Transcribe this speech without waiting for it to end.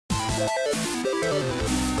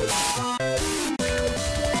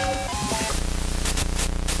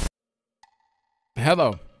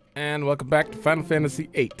Hello, and welcome back to Final Fantasy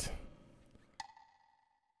VIII.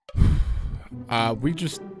 We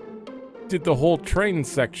just did the whole train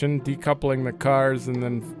section, decoupling the cars and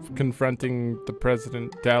then confronting the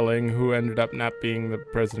President Delling, who ended up not being the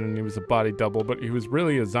president. He was a body double, but he was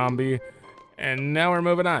really a zombie. And now we're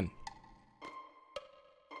moving on.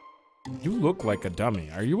 You look like a dummy.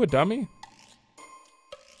 Are you a dummy?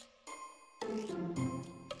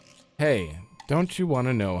 Hey, don't you want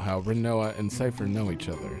to know how Renoa and Cypher know each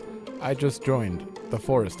other? I just joined the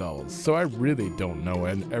Forest Owls, so I really don't know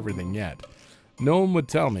everything yet. No one would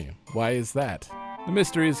tell me. Why is that? The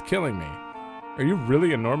mystery is killing me. Are you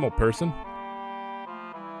really a normal person?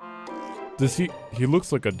 Does he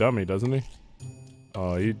looks like a dummy, doesn't he?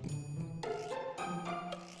 Oh,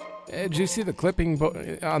 did you see the clipping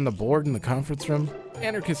on the board in the conference room?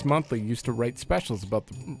 Anarchist Monthly used to write specials about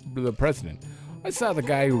the president. I saw the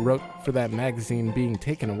guy who wrote for that magazine being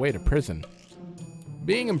taken away to prison.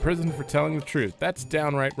 Being imprisoned for telling the truth, that's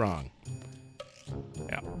downright wrong.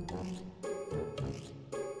 Yeah.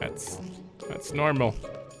 That's normal,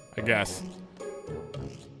 I guess.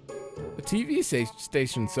 The TV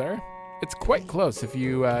station, sir. It's quite close if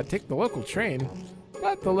you take the local train,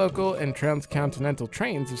 but the local and transcontinental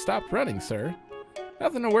trains have stopped running, sir.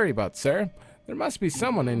 Nothing to worry about, sir. There must be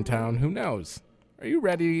someone in town who knows. Are you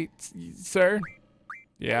ready, sir?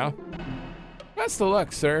 Yeah. Best of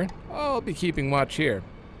luck, sir. I'll be keeping watch here.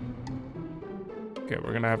 Okay,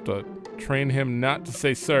 we're gonna have to train him not to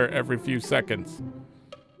say sir every few seconds.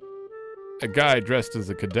 A guy dressed as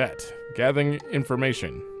a cadet, gathering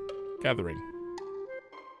information.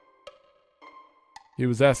 He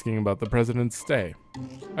was asking about the president's stay.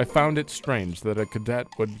 I found it strange that a cadet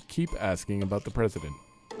would keep asking about the president.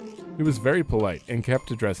 He was very polite and kept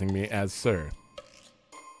addressing me as sir.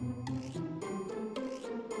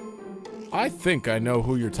 I think I know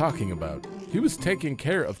who you're talking about. He was taking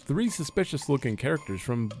care of 3 suspicious-looking characters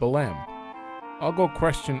from Balam. I'll go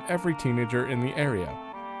question every teenager in the area.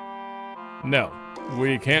 No,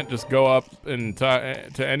 we can't just go up and talk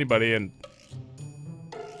to anybody and...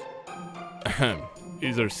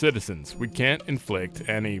 These are citizens. We can't inflict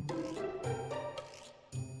any...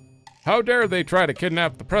 How dare they try to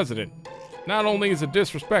kidnap the president? Not only is it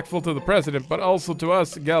disrespectful to the president, but also to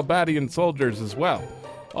us Galbadian soldiers as well.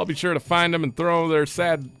 I'll be sure to find them and throw their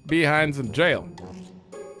sad behinds in jail.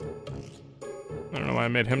 I don't know why I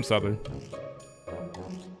made him Southern.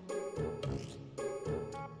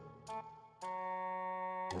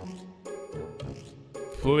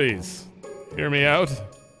 Please, hear me out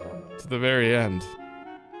to the very end.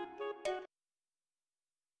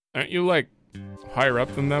 Aren't you, like, higher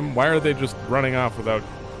up than them? Why are they just running off without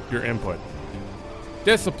your input?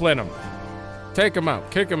 Discipline them. Take them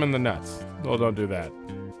out. Kick them in the nuts. Well, don't do that.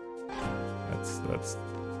 That's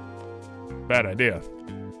a bad idea.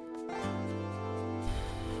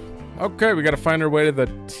 Okay, we gotta find our way to the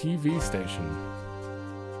TV station.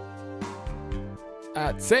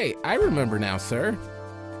 Say, I remember now, sir.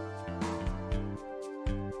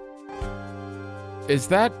 Is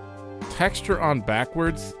that texture on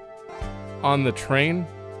backwards on the train?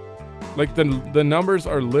 Like the numbers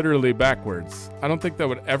are literally backwards. I don't think that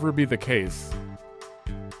would ever be the case.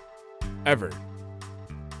 Ever.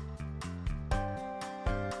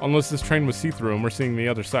 Unless this train was see-through and we're seeing the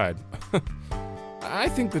other side. I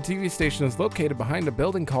think the TV station is located behind a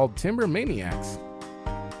building called Timber Maniacs.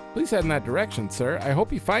 Please head in that direction, sir. I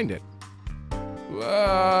hope you find it.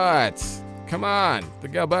 What? Come on. The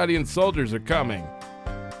Galbadian soldiers are coming.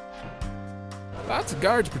 Lots of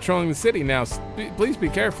guards patrolling the city now. Please be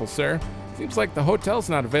careful, sir. Seems like the hotel's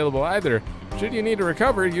not available either. Should you need to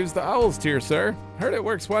recover, use the Owl's Tier, sir. Heard it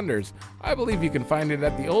works wonders. I believe you can find it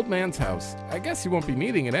at the old man's house. I guess you won't be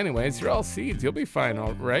needing it anyways. You're all seeds. You'll be fine,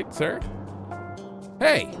 all right, sir?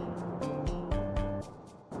 Hey!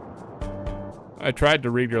 I tried to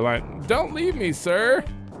read your line. Don't leave me, sir!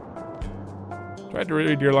 Tried to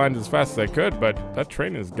read your lines as fast as I could, but that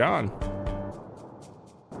train is gone.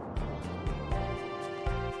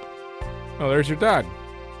 Oh, there's your dog.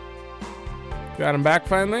 Got him back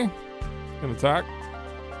finally? Gonna talk?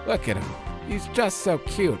 Look at him. He's just so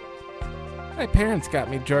cute. My parents got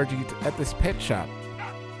me Georgie at this pet shop.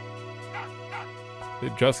 They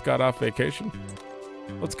just got off vacation?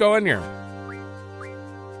 Let's go in here.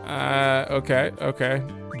 Okay.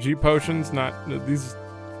 G potions, not these.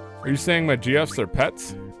 Are you saying my GFs are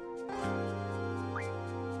pets?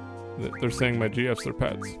 They're saying my GFs are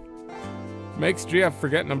pets. Makes GF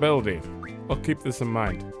forget an ability. I'll keep this in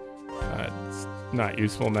mind. It's not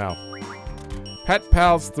useful now. Pet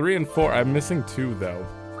Pals 3 and 4. I'm missing 2, though.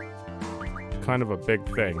 Kind of a big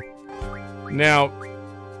thing. Now,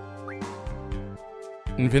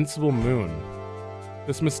 Invincible Moon.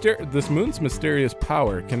 This moon's mysterious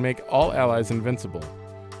power can make all allies invincible.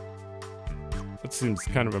 That seems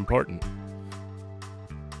kind of important.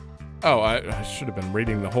 Oh, I should have been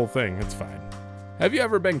reading the whole thing. It's fine. Have you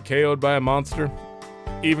ever been KO'd by a monster?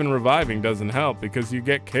 Even reviving doesn't help because you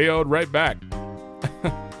get KO'd right back.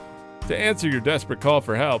 To answer your desperate call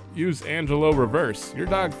for help, use Angelo Reverse. Your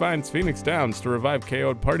dog finds Phoenix Downs to revive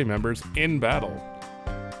KO'd party members in battle.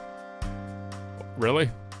 Really?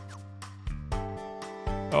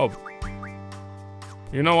 Oh.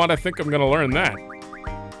 You know what? I think I'm gonna learn that.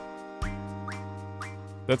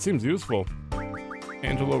 That seems useful.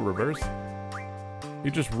 Angelo Reverse? He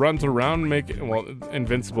just runs around making... Well,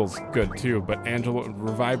 Invincible's good too, but Angelo...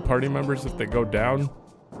 Revive party members if they go down?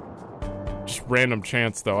 Just random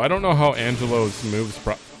chance, though. I don't know how Angelo's moves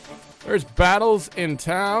There's battles in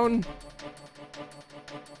town?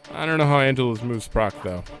 I don't know how Angelo's moves proc,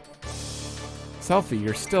 though. Selfie,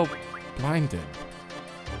 you're still blinded.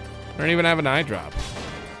 I don't even have an eye drop.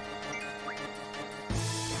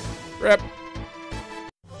 Rip.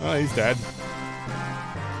 Oh, he's dead.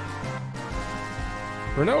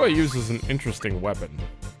 Renoa uses an interesting weapon.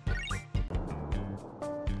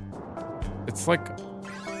 It's like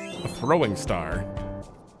a throwing star,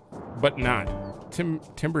 but not.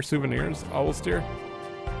 Timber souvenirs, Owlsteer?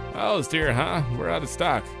 Owlsteer, huh? We're out of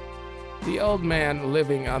stock. The old man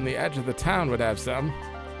living on the edge of the town would have some.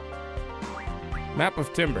 Map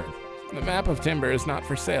of Timber. The map of Timber is not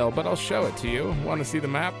for sale, but I'll show it to you. Want to see the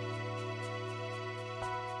map?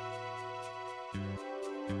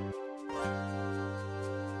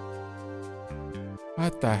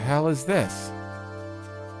 What the hell is this?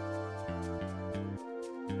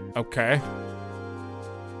 Okay.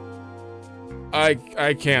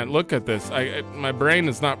 I can't look at this. My brain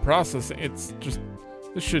is not processing. It's just,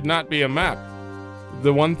 this should not be a map.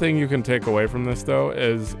 The one thing you can take away from this, though,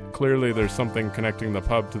 is clearly there's something connecting the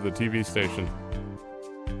pub to the TV station.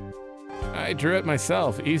 I drew it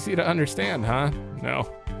myself. Easy to understand, huh?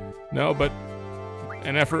 No, but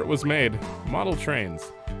an effort was made. Model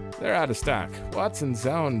trains. They're out of stock. Watson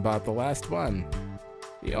Zone bought the last one.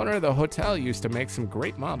 The owner of the hotel used to make some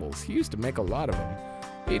great models. He used to make a lot of them.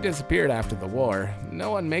 He disappeared after the war.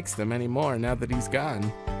 No one makes them anymore now that he's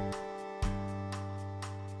gone.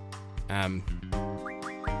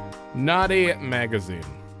 Naughty Magazine.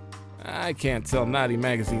 I can't sell naughty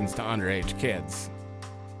magazines to underage kids.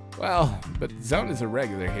 Well, but Zone is a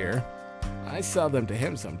regular here. I sell them to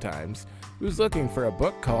him sometimes. Who's looking for a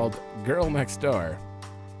book called Girl Next Door?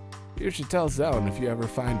 You should tell Zone if you ever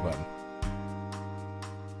find one.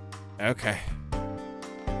 Okay.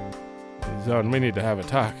 Zone, we need to have a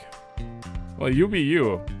talk. Well, you be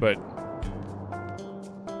you, but...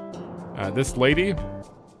 this lady,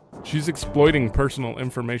 she's exploiting personal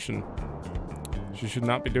information. She should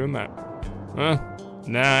not be doing that. Nah,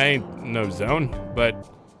 I ain't no Zone, but...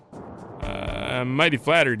 I'm mighty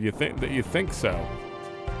flattered that you think so.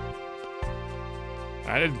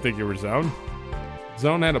 I didn't think you were Zone.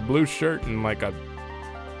 Zone had a blue shirt and like a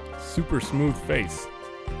super smooth face.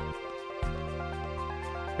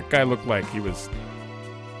 That guy looked like he was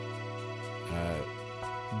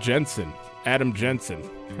Jensen, Adam Jensen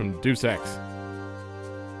from Deus Ex.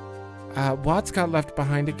 Watts got left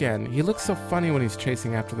behind again. He looks so funny when he's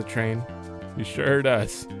chasing after the train. He sure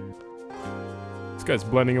does. This guy's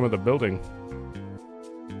blending in with the building.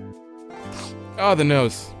 Oh, the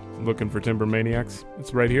nose. Looking for Timber Maniacs.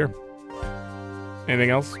 It's right here.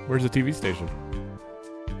 Anything else? Where's the TV station?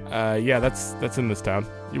 Yeah, that's in this town.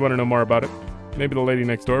 You want to know more about it? Maybe the lady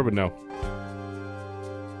next door would know.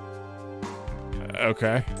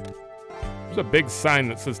 Okay. There's a big sign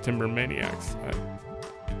that says Timber Maniacs.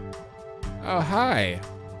 Oh, hi.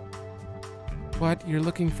 What? You're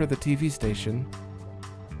looking for the TV station?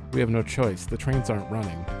 We have no choice. The trains aren't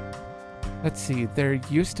running. Let's see. There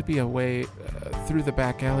used to be a way through the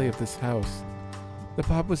back alley of this house. The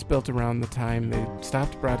pub was built around the time they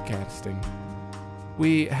stopped broadcasting.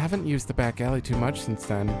 We haven't used the back alley too much since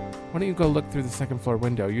then. Why don't you go look through the second floor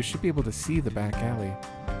window? You should be able to see the back alley.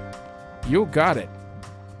 You got it.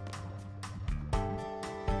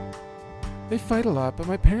 They fight a lot, but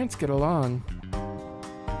my parents get along.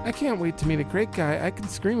 I can't wait to meet a great guy I can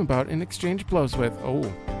scream about and exchange blows with. Oh.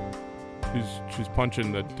 She's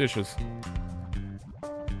punching the dishes.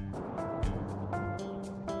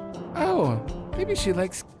 Oh, maybe she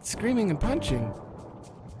likes screaming and punching.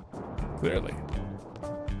 Clearly.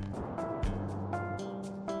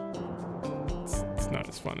 It's not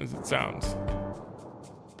as fun as it sounds.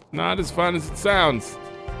 Not as fun as it sounds.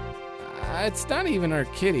 It's not even our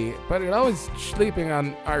kitty, but it's always sleeping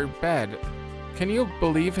on our bed. Can you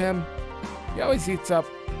believe him? He always eats up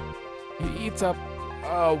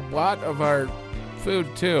a lot of our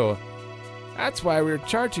food too. That's why we're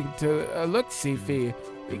charging to a look-see fee.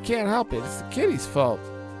 We can't help it. It's the kitty's fault.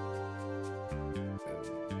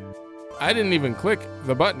 I didn't even click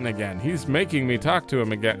the button again. He's making me talk to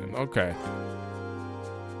him again. Okay.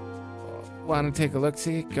 Want to take a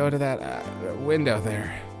look-see? Go to that window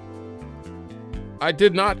there. I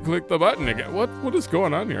did not click the button again. What is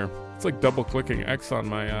going on here? It's like double-clicking X on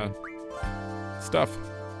my stuff.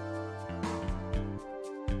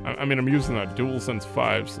 I mean, I'm using a DualSense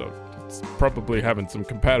 5, so it's probably having some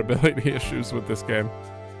compatibility issues with this game.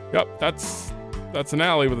 Yep, that's an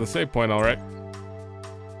alley with a save point, all right.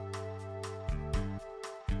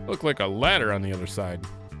 Look like a ladder on the other side.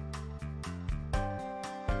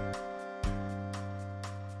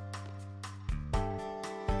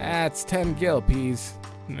 That's 10 gil peas.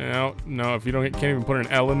 No, if you can't even put an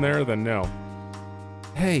L in there, then no.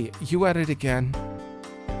 Hey, you at it again.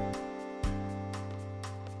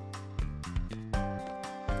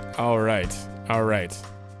 All right.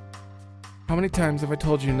 How many times have I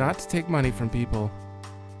told you not to take money from people?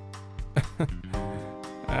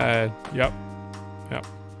 Yep.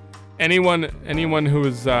 Anyone who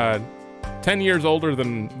is 10 years older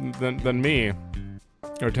than me,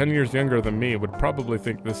 or 10 years younger than me, would probably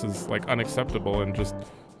think this is like unacceptable and just,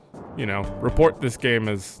 report this game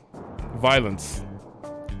as violence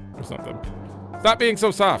or something. Stop being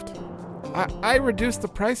so soft. I reduced the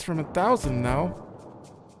price from 1,000 now.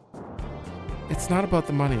 It's not about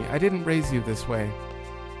the money. I didn't raise you this way.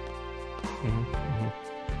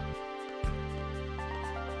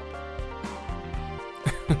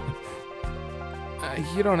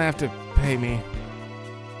 You don't have to pay me.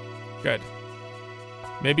 Good.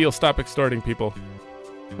 Maybe you'll stop extorting people.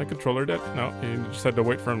 My controller did? No, you just had to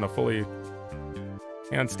wait for him to fully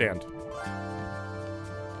handstand.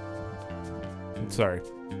 I'm sorry.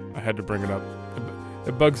 I had to bring it up.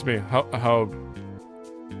 It bugs me how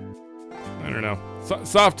I don't know.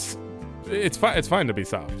 Soft. It's fine to be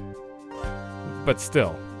soft, but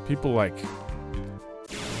still, people like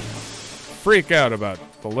freak out about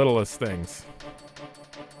the littlest things.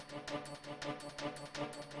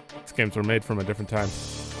 These games were made from a different time.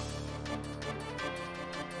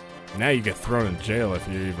 Now you get thrown in jail if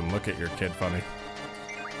you even look at your kid funny.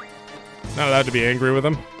 Not allowed to be angry with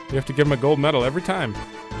him. You have to give him a gold medal every time.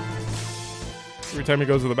 Every time he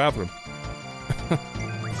goes to the bathroom.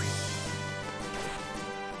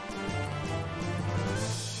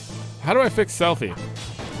 How do I fix selfie?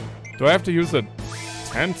 Do I have to use a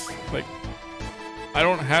tent? Like, I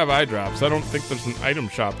don't have eye drops. I don't think there's an item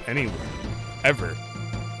shop anywhere. Ever.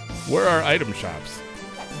 Where are item shops?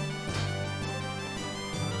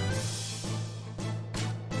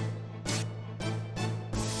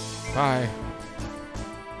 Bye.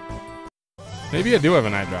 Maybe I do have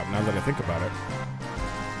an eye drop now that I think about it.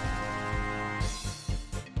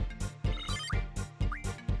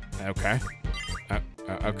 Okay.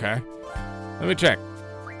 Okay. Let me check.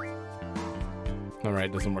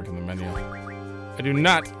 Alright, doesn't work in the menu. I do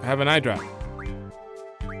not have an eye drop.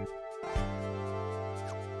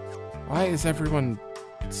 Why is everyone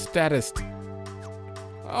statused?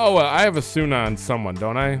 Oh, I have a Suna on someone,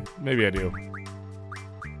 don't I? Maybe I do.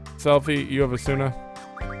 Selfie, you have a Suna?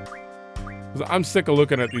 I'm sick of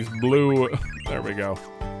looking at these blue... There we go.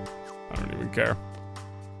 I don't even care.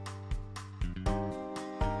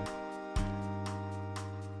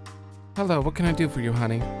 Hello, what can I do for you,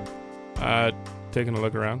 honey? Taking a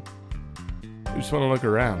look around. We just want to look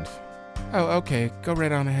around. Oh, okay. Go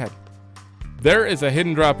right on ahead. There is a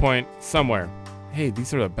hidden draw point somewhere. Hey,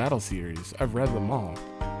 these are the battle series. I've read them all.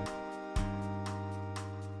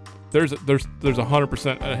 There's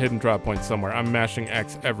 100% a hidden draw point somewhere. I'm mashing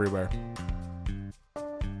X everywhere.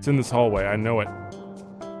 It's in this hallway. I know it.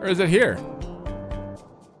 Or is it here?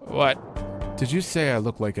 What? Did you say I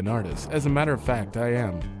look like an artist? As a matter of fact, I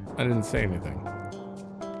am. I didn't say anything.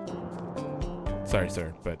 Sorry,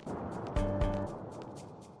 sir, but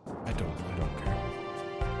I don't care.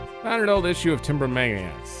 Not an old issue of Timber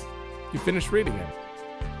Maniacs. You finished reading it?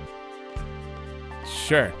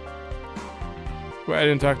 Sure. Well, I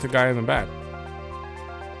didn't talk to the guy in the back.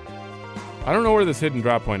 I don't know where this hidden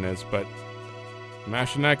drop point is, but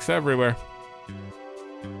mashing X everywhere.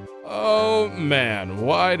 Oh man,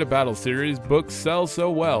 why do battle series books sell so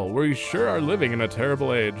well? We sure are living in a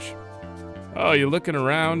terrible age. Oh, you looking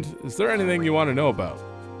around? Is there anything you want to know about?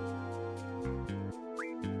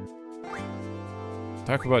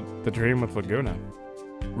 Talk about the dream with Laguna.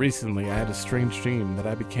 Recently, I had a strange dream that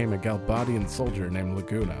I became a Galbadian soldier named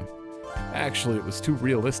Laguna. Actually, it was too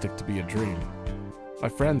realistic to be a dream. My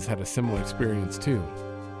friends had a similar experience too.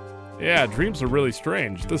 Yeah, dreams are really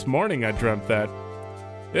strange. This morning I dreamt that.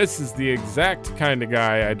 This is the exact kind of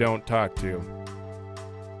guy I don't talk to.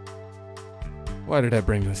 Why did I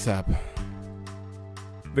bring this up?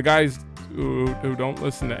 The guys who don't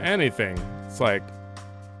listen to anything. It's like...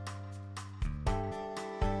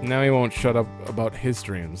 Now he won't shut up about his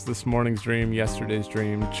dreams. This morning's dream, yesterday's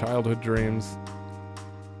dream, childhood dreams.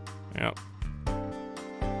 Yep.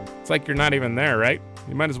 It's like you're not even there, right?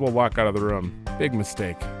 You might as well walk out of the room. Big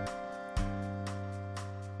mistake.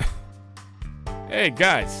 Hey,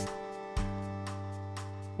 guys.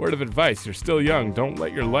 Word of advice, you're still young. Don't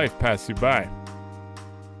let your life pass you by.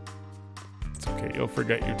 It's okay, you'll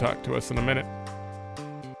forget you talked to us in a minute.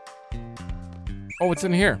 Oh, it's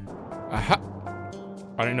in here. Aha.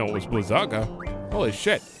 I didn't know it was Blizzaga. Holy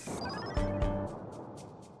shit.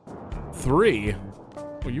 3?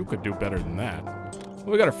 Well, you could do better than that.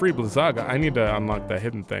 Well, we got a free Blizzaga. I need to unlock that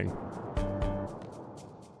hidden thing.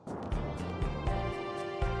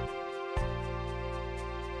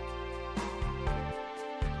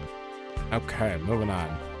 Okay, moving on.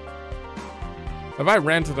 Have I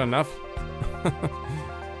ranted enough?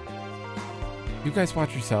 You guys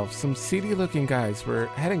watch yourselves. Some seedy-looking guys were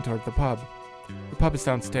heading toward the pub. The pub is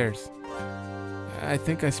downstairs. I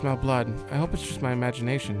think I smell blood. I hope it's just my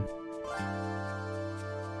imagination.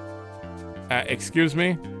 Excuse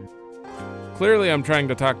me? Clearly I'm trying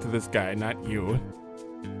to talk to this guy, not you.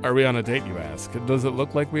 Are we on a date, you ask? Does it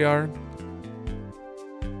look like we are?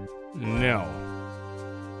 No.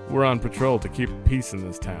 We're on patrol to keep peace in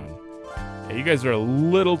this town. Yeah, you guys are a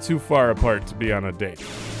little too far apart to be on a date.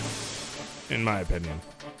 In my opinion.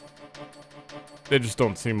 They just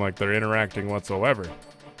don't seem like they're interacting whatsoever.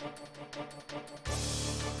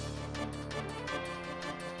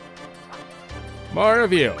 More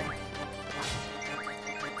of you.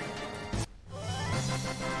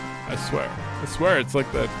 I swear it's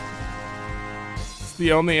like that. It's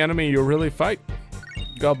the only enemy you really fight.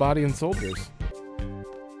 Galbadian soldiers.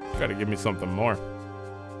 Gotta give me something more.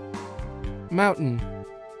 Mountain.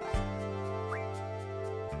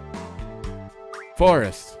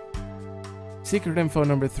 Forest. Secret info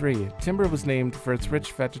number 3. Timber was named for its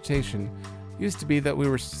rich vegetation. Used to be that we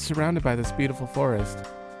were surrounded by this beautiful forest.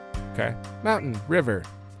 Okay. Mountain. River.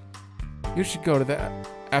 You should go to the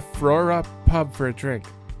Afrora pub for a drink.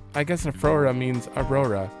 I guess Afrora means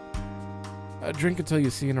aurora. Drink until you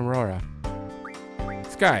see an aurora.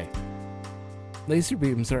 Sky. Laser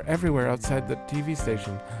beams are everywhere outside the TV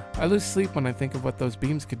station. I lose sleep when I think of what those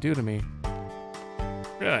beams could do to me.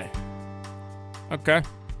 Really? Okay.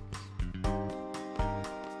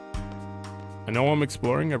 I know I'm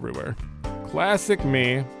exploring everywhere. Classic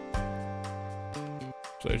me.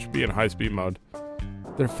 So I should be in high-speed mode.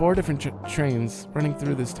 There are 4 different trains running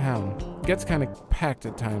through this town. It gets kind of packed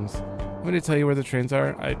at times. Want me to tell you where the trains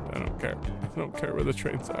are? I don't care. I don't care where the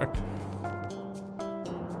trains are.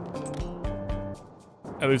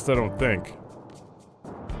 At least I don't think.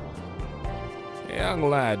 Young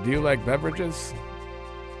lad, do you like beverages?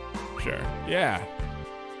 Sure. Yeah.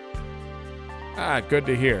 Ah, good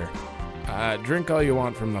to hear. Drink all you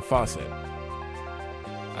want from the faucet.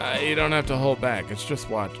 You don't have to hold back. It's just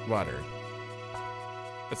water.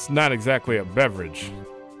 It's not exactly a beverage.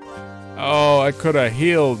 Oh, I could have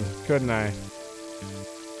healed, couldn't I?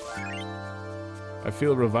 I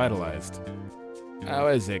feel revitalized. How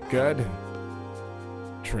is it? Good?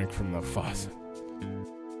 Drink from the faucet.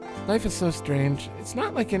 Life is so strange. It's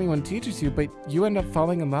not like anyone teaches you, but you end up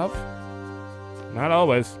falling in love? Not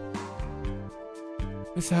always.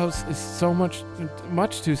 This house is so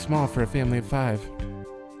much too small for a family of 5.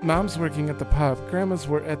 Mom's working at the pub, Grandma's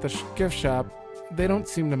at the gift shop. They don't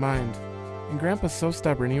seem to mind. And Grandpa's so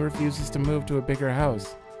stubborn he refuses to move to a bigger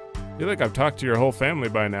house. I feel like I've talked to your whole family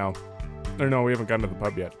by now. Or no, we haven't gone to the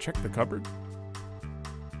pub yet. Check the cupboard.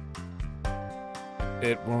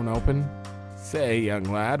 It won't open? Say, young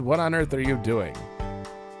lad, what on earth are you doing?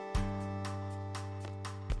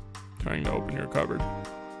 Trying to open your cupboard.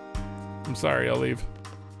 I'm sorry, I'll leave.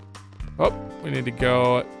 Oh, we need to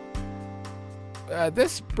go.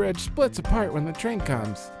 This bridge splits apart when the train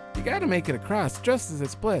comes. You gotta make it across just as it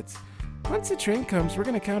splits. Once the train comes, we're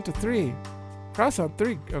gonna count to 3. Cross on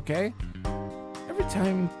 3, okay? Every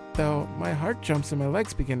time, though, my heart jumps and my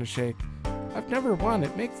legs begin to shake. I've never won.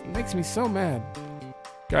 It makes me so mad.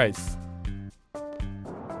 Guys.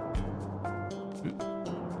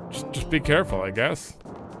 Just be careful, I guess.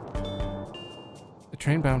 The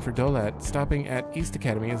train bound for Dolat, stopping at East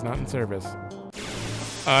Academy, is not in service.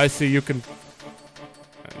 I see you can...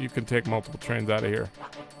 you can take multiple trains out of here.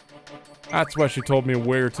 That's why she told me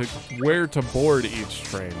where to board each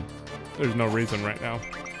train. There's no reason right now.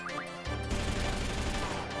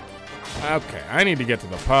 Okay, I need to get to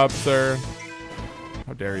the pub, sir.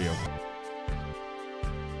 How dare you?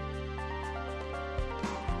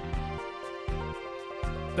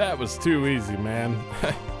 That was too easy, man.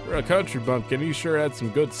 For a country bumpkin, you sure had some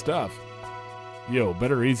good stuff. Yo,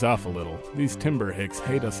 better ease off a little. These timber hicks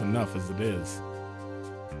hate us enough as it is.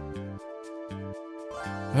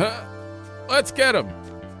 Huh? Let's get him!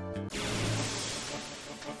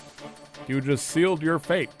 You just sealed your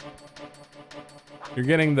fate. You're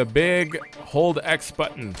getting the big hold X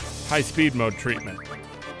button high speed mode treatment.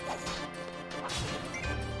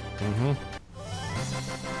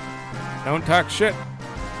 Don't talk shit.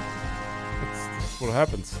 That's what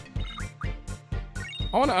happens.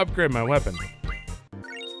 I want to upgrade my weapon.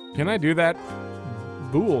 Can I do that?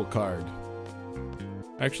 Bool card.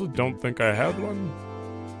 I actually don't think I have one.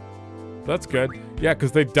 That's good. Yeah,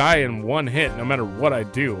 because they die in one hit no matter what I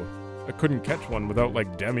do. I couldn't catch one without,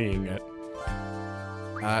 like, demiing it.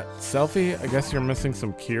 Selfie, I guess you're missing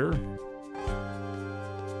some cure.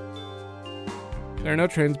 There are no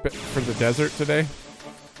trains for the desert today.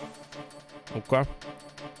 Okay.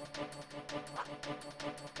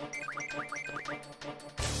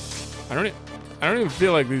 I don't even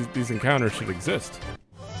feel like these encounters should exist.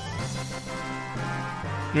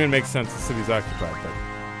 I mean, it makes sense, the city's occupied,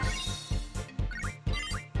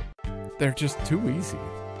 but they're just too easy.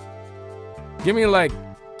 Give me, like,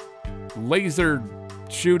 laser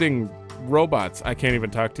shooting robots. I can't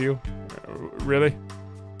even talk to you. Really?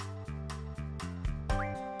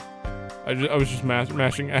 I was just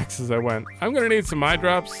mashing X as I went. I'm gonna need some eye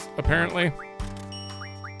drops, apparently.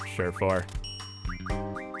 Sure for.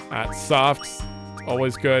 Soft,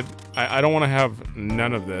 always good. I don't want to have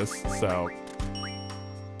none of this, so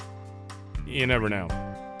you never know.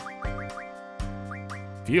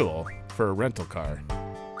 Fuel for a rental car.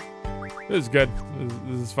 This is good.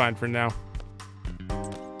 This is fine for now.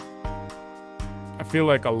 I feel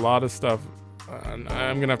like a lot of stuff,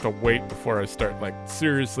 I'm gonna have to wait before I start, like,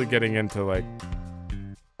 seriously getting into, like,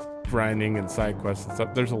 grinding and side quests and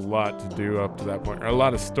stuff. There's a lot to do up to that point, or a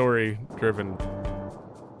lot of story-driven.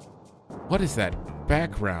 What is that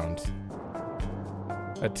background?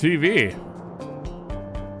 A TV.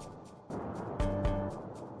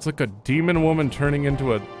 It's like a demon woman turning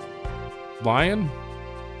into a lion?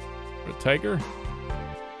 Or a tiger?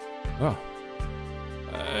 Oh.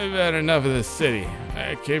 I've had enough of this city.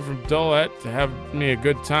 I came from Dolet to have me a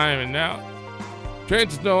good time, and now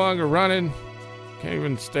train's no longer running. Can't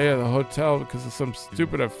even stay at the hotel because of some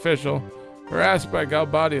stupid official. Harassed by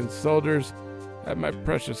Galbadian soldiers. Had my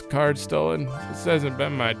precious card stolen. This hasn't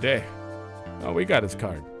been my day. Oh, we got his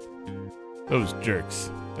card. Those jerks.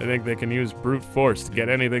 They think they can use brute force to get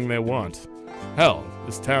anything they want. Hell,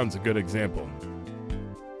 this town's a good example.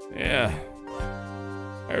 Yeah.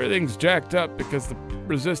 Everything's jacked up because the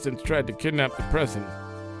resistance tried to kidnap the president.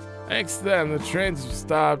 Thanks to them, the trains have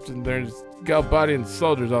stopped and there's Galbadian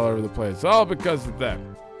soldiers all over the place. All because of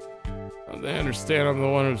them. Don't they understand I'm the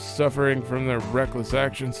one who's suffering from their reckless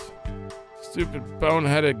actions? Stupid,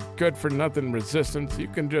 boneheaded, good-for-nothing resistance. You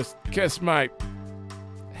can just kiss my...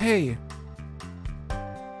 Hey.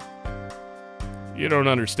 You don't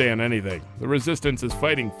understand anything. The resistance is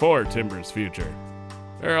fighting for Timber's future.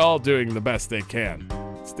 They're all doing the best they can.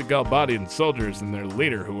 It's the Galbadian soldiers and their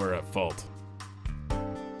leader who are at fault.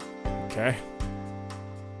 Okay.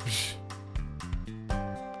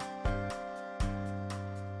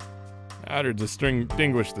 How to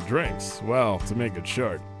distinguish the drinks? Well, to make it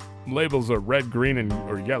short, labels are red, green,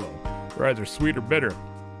 or yellow. They're either sweet or bitter.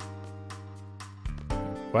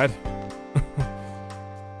 What?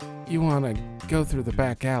 You want to go through the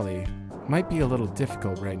back alley. Might be a little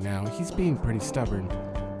difficult right now. He's being pretty stubborn.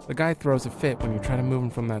 The guy throws a fit when you try to move him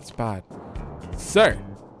from that spot. Sir!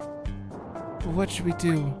 What should we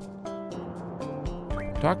do?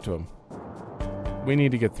 Talk to him. We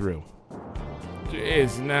need to get through.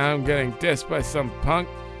 Jeez, now I'm getting dissed by some punk.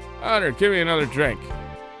 Honor, give me another drink.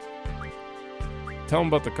 Tell him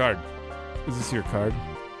about the card. Is this your card?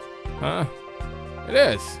 Huh? It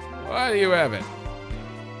is. Why do you have it?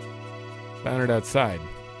 Found it outside.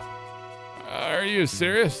 Are you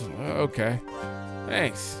serious? Okay.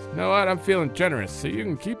 Thanks. You know what? I'm feeling generous, so you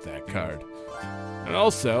can keep that card. And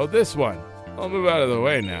also, this one. I'll move out of the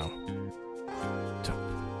way now.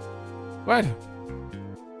 What?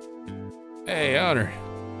 Hey, Honor.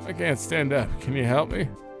 I can't stand up. Can you help me?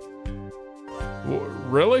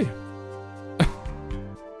 Really?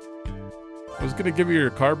 I was gonna give you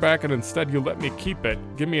your car back and instead you let me keep it.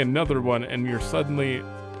 Give me another one and you're suddenly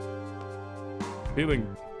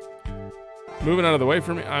feeling... Moving out of the way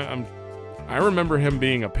for me? I remember him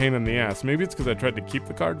being a pain in the ass. Maybe it's because I tried to keep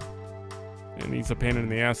the card. And he's a pain in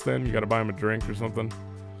the ass then. You gotta buy him a drink or something.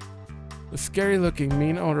 The scary-looking,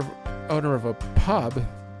 mean owner of a pub.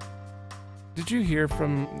 Did you hear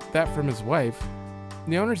from his wife?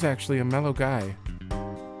 The owner's actually a mellow guy.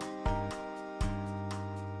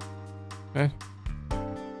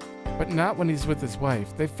 But not when he's with his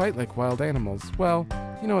wife. They fight like wild animals. Well,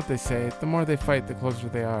 you know what they say. The more they fight, the closer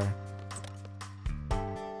they are.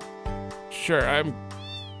 Sure,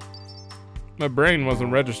 my brain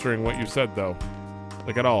wasn't registering what you said, though.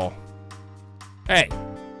 Like, at all. Hey!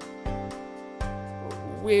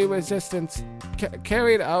 We resistance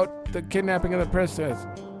carried out the kidnapping of the princess.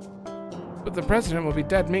 But the president will be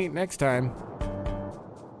dead meat next time.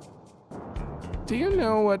 Do you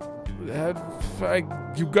know what...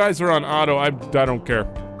 you guys are on auto. I don't care.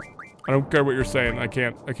 I don't care what you're saying. I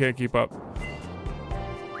can't keep up.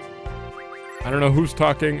 I don't know who's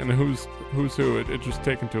talking and who's who. It's just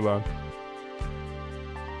taking too long.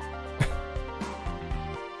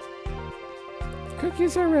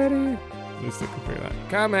 Cookies are ready. At least I can figure that.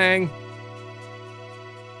 Coming.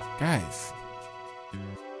 Guys.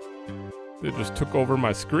 They just took over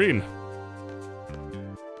my screen.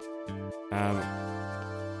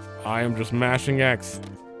 I am just mashing X.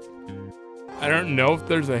 I don't know if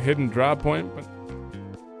there's a hidden draw point, but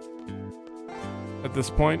at this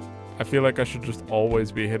point, I feel like I should just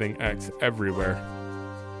always be hitting X everywhere.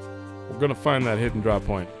 We're gonna find that hidden draw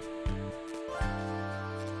point.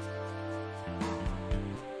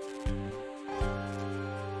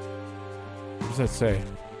 What does that say?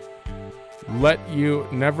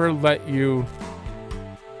 Never let you...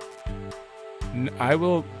 I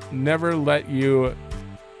will never let you...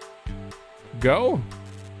 go?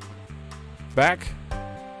 Back?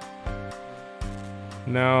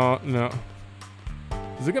 No.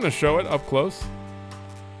 Is it gonna show it up close?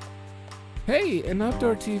 Hey, an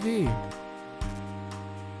outdoor TV.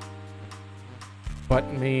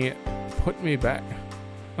 Put me back.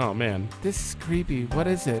 Oh man, this is creepy. What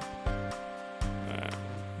is it?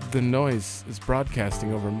 The noise is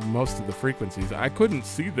broadcasting over most of the frequencies. I couldn't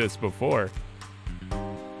see this before.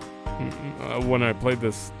 When I played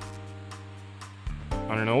this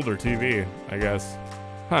on an older TV, I guess.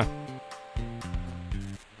 Huh.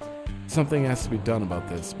 Something has to be done about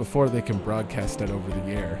this before they can broadcast it over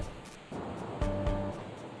the air.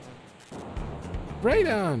 Right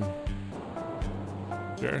on.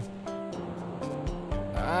 Sure.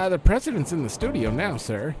 The president's in the studio now,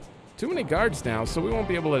 sir. Too many guards now, so we won't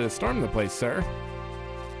be able to storm the place, sir.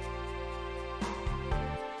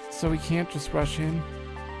 So we can't just rush in?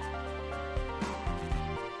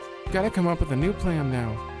 Gotta come up with a new plan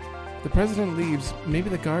now. If the president leaves, maybe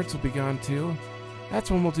the guards will be gone too. That's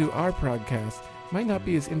when we'll do our broadcast. Might not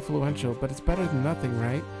be as influential, but it's better than nothing,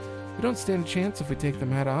 right? We don't stand a chance if we take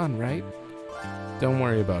them head on, right? Don't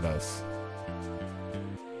worry about us.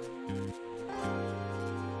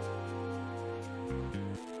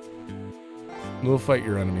 We'll fight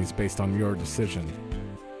your enemies based on your decision.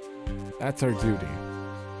 That's our duty.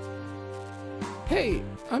 Hey,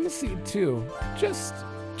 I'm a seed too. Just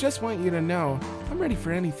want you to know, I'm ready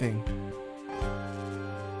for anything.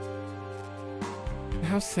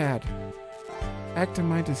 How sad. Act on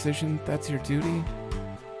my decision, that's your duty?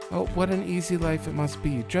 Oh, what an easy life it must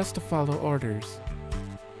be, just to follow orders.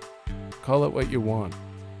 Call it what you want.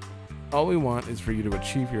 All we want is for you to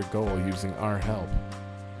achieve your goal using our help.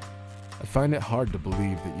 I find it hard to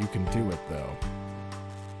believe that you can do it, though.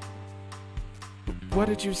 What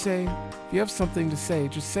did you say? If you have something to say,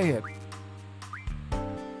 just say it.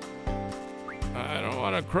 I don't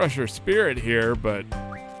want to crush your spirit here, but...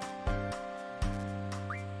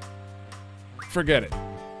 forget it.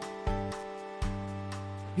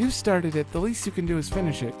 You started it. The least you can do is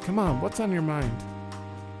finish it. Come on, what's on your mind?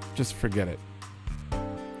 Just forget it.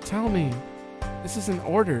 Tell me. This is an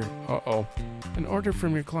order. Uh-oh. An order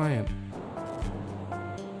from your client.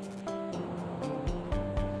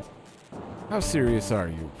 How serious are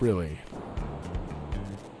you, really?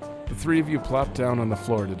 The three of you plop down on the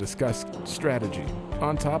floor to discuss strategy.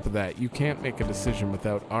 On top of that, you can't make a decision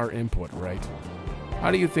without our input, right?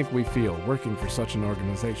 How do you think we feel working for such an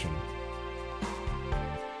organization?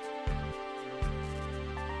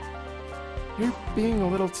 You're being a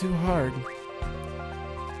little too hard.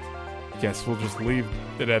 Guess we'll just leave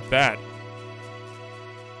it at that.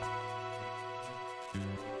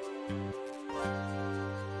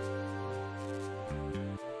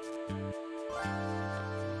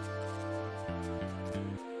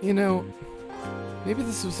 You know, maybe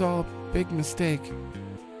this was all a big mistake.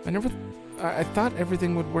 I thought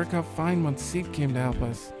everything would work out fine once Seed came to help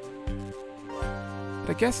us. But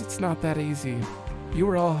I guess it's not that easy. You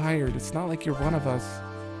were all hired. It's not like you're one of us.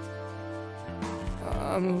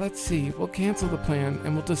 Let's see. We'll cancel the plan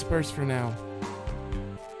and we'll disperse for now.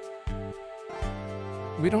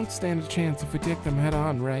 We don't stand a chance if we take them head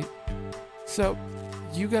on, right? So,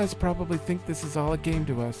 you guys probably think this is all a game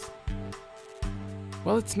to us.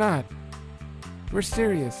 Well, it's not. We're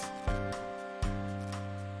serious.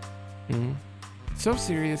 So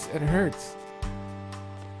serious, it hurts.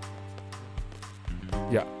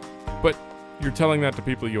 Yeah, but you're telling that to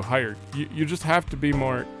people you hired. You just have to be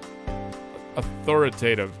more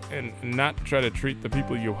authoritative and not try to treat the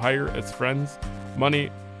people you hire as friends.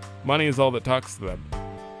 Money is all that talks to them.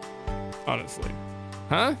 Honestly.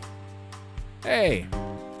 Huh? Hey.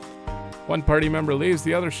 One party member leaves,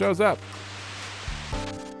 the other shows up.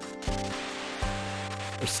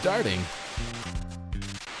 We're starting.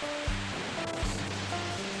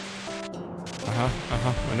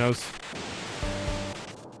 My nose.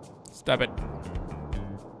 Stop it.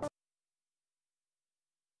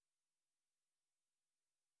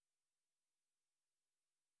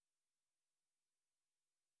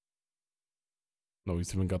 No,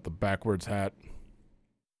 he's even got the backwards hat.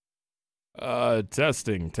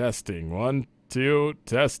 Testing. 1, 2,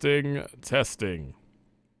 testing.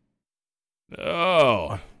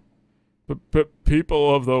 Oh.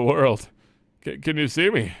 People of the world. Can you see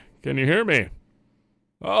me? Can you hear me?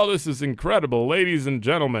 Oh, this is incredible, ladies and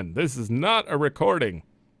gentlemen. This is not a recording.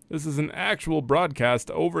 This is an actual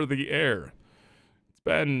broadcast over the air.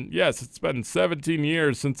 It's been 17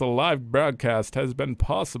 years since a live broadcast has been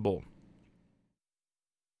possible.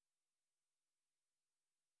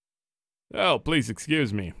 Oh, please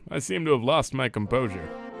excuse me. I seem to have lost my composure.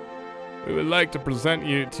 We would like to present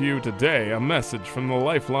to you today a message from the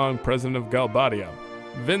lifelong president of Galbadia,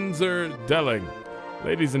 Vinzer Delling.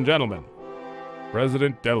 Ladies and gentlemen,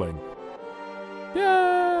 President Delling.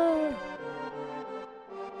 Yeah.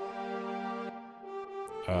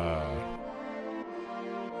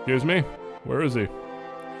 Excuse me? Where is he?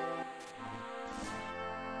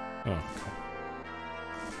 Oh, okay.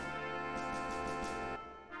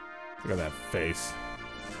 Look at that face.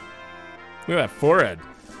 Look at that forehead.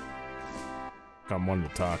 I'm one to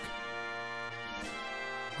talk.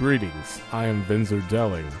 Greetings, I am Vinzer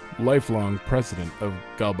Delling, lifelong president of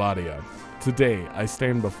Galbadia. Today, I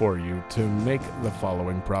stand before you to make the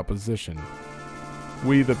following proposition.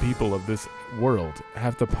 We, the people of this world,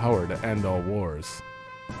 have the power to end all wars.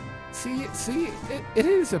 See, it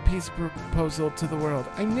is a peace proposal to the world.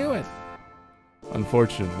 I knew it.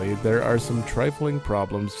 Unfortunately, there are some trifling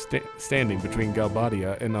problems standing between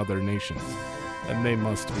Galbadia and other nations, and they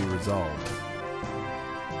must be resolved.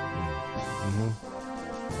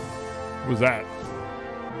 What was that?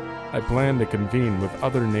 I plan to convene with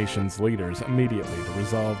other nations' leaders immediately to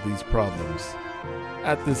resolve these problems.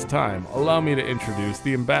 At this time, allow me to introduce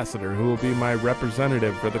the ambassador who will be my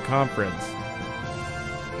representative for the conference.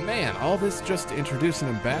 Man, all this just to introduce an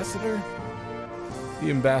ambassador? The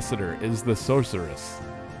ambassador is the Sorceress.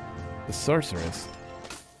 The Sorceress?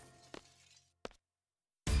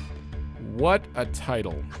 What a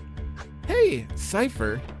title. Hey,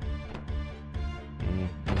 Cypher.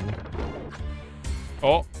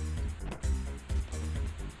 Oh.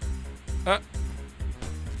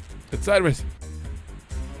 It's sideways.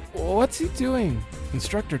 What's he doing?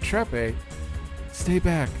 Instructor Trepe. Stay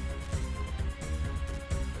back.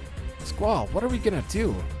 Squall, what are we gonna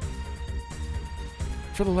do?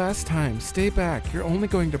 For the last time, stay back. You're only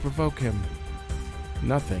going to provoke him.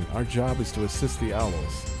 Nothing. Our job is to assist the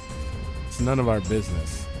owls. It's none of our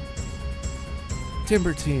business.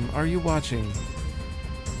 Timber Team, are you watching?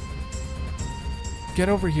 Get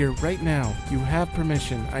over here right now. You have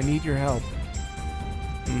permission. I need your help.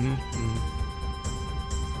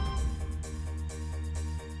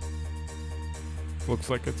 Looks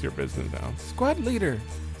like it's your business now. Squad leader.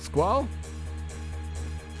 Squall?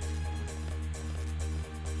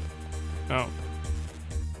 Oh.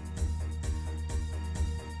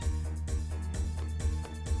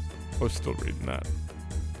 I was still reading that.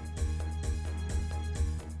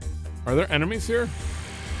 Are there enemies here?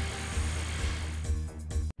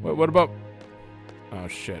 What about... Oh,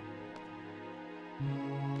 shit.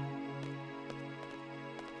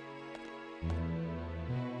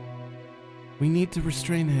 We need to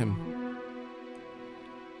restrain him.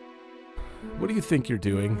 What do you think you're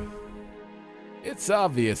doing? It's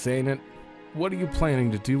obvious, ain't it? What are you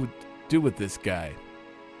planning to do with this guy?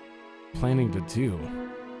 Planning to do?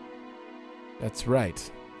 That's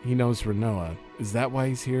right. He knows Renoa. Is that why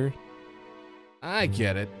he's here? I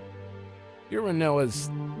get it. You're Renoa's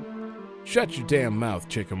Shut your damn mouth,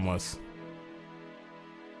 chicken wuss.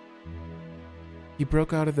 He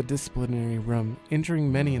broke out of the disciplinary room,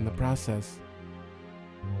 injuring many in the process.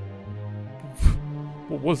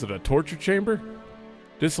 What was it, a torture chamber?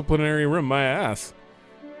 Disciplinary room, my ass.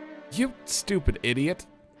 You stupid idiot.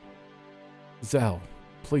 Zell,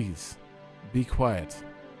 please, be quiet.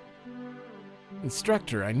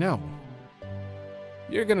 Instructor, I know.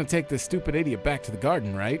 You're gonna take this stupid idiot back to the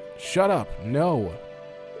garden, right? Shut up, no.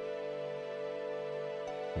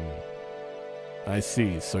 I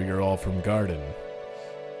see, so you're all from garden.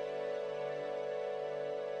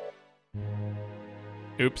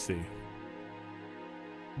 Oopsie.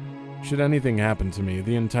 Should anything happen to me,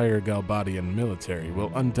 the entire Galbadian military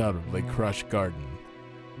will undoubtedly crush Garden.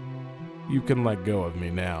 You can let go of me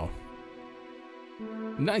now.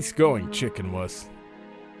 Nice going, chicken wuss.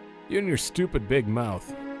 You and your stupid big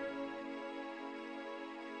mouth.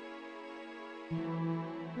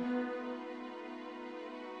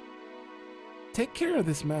 Take care of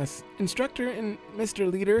this mess, Instructor and Mr.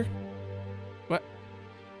 Leader. What?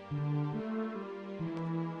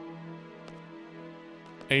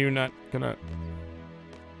 Are you not gonna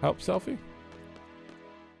help, Selfie?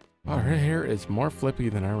 Oh, her hair is more flippy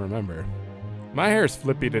than I remember. My hair's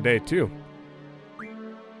flippy today, too.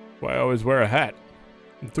 Why I always wear a hat?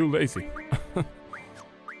 I'm too lazy.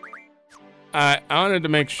 I wanted to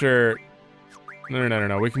make sure...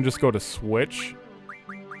 No. We can just go to Switch.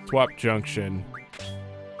 Swap Junction.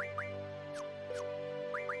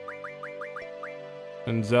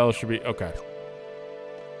 And Zell should be... Okay.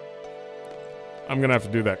 I'm gonna have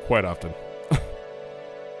to do that quite often.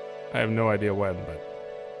 I have no idea when, but...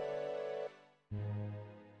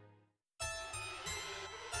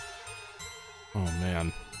 Oh,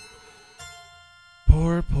 man.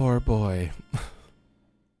 Poor boy.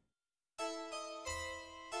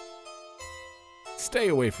 Stay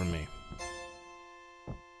away from me.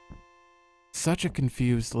 Such a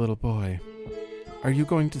confused little boy. Are you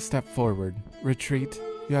going to step forward? Retreat?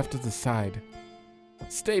 You have to decide.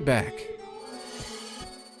 Stay back.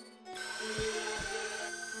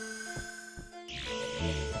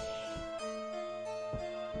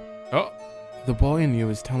 Oh. The boy in you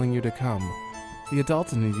is telling you to come. The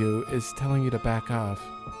adult in you is telling you to back off.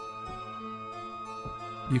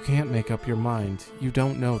 You can't make up your mind. You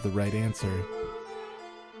don't know the right answer.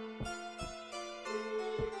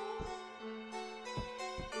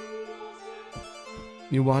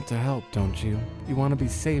 You want to help, don't you? You want to be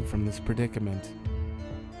saved from this predicament.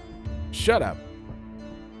 Shut up.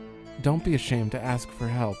 Don't be ashamed to ask for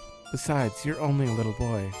help. Besides, you're only a little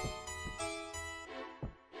boy.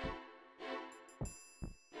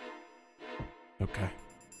 Okay.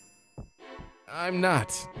 I'm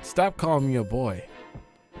not. Stop calling me a boy.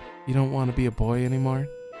 You don't want to be a boy anymore?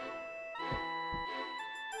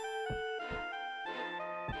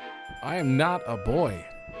 I am not a boy.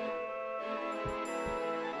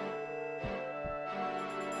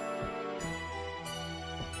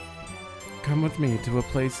 Come with me to a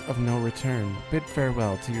place of no return. Bid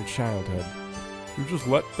farewell to your childhood. You just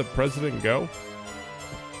let the president go?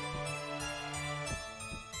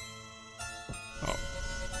 Oh.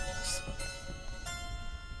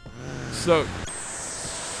 So,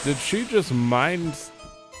 did she just mind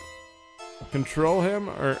control him,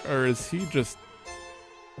 or is he just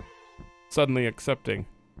suddenly accepting?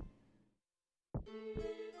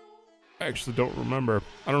 I actually don't remember.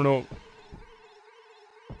 I don't know.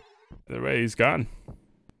 Either way, he's gone.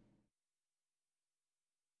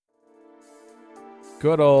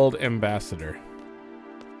 Good old ambassador.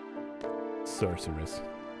 Sorceress.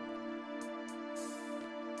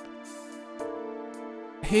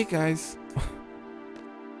 Hey guys.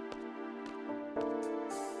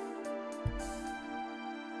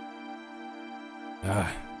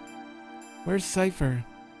 Where's Cypher?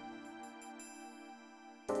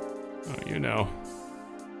 Oh, you know.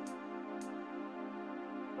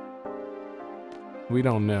 We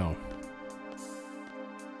don't know.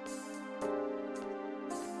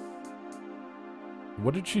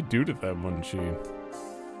 What did she do to them when she...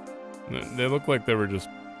 They look like they were just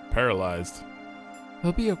paralyzed.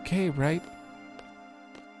 He'll be okay, right?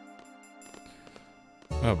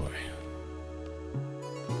 Oh boy.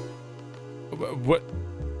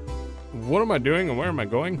 What am I doing and where am I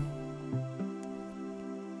going?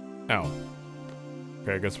 Oh.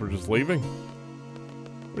 Okay, I guess we're just leaving.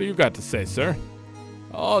 What do you got to say, sir?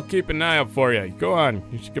 I'll keep an eye out for you. Go on,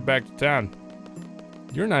 you should get back to town.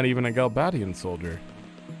 You're not even a Galbadian soldier.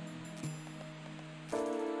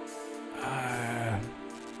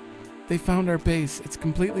 They found our base. It's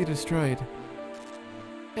completely destroyed.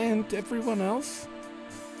 And everyone else?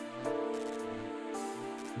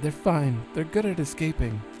 They're fine. They're good at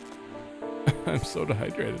escaping. I'm so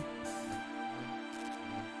dehydrated.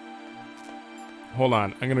 Hold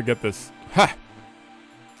on, I'm gonna get this. Ha!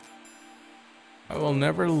 I will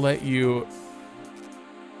never let you...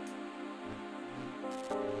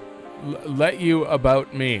 let you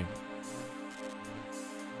about me.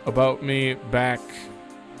 About me back.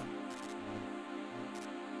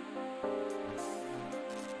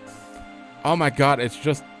 Oh my god, it's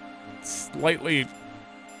just slightly...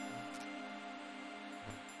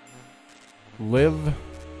 live?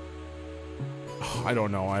 Oh, I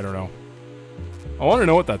don't know. I want to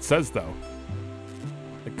know what that says, though.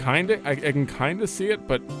 I can kind of see it,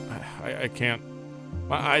 but I can't.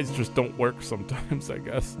 My eyes just don't work sometimes, I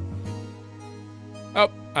guess.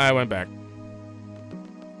 Oh, I went back.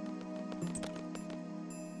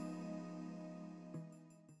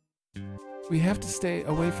 We have to stay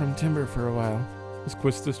away from timber for a while. Is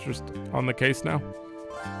Quistis just on the case now?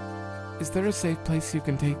 Is there a safe place you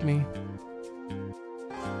can take me?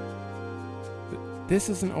 This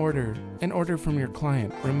is an order from your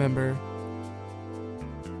client, remember?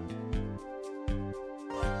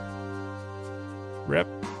 Rip.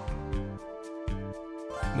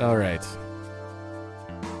 All right.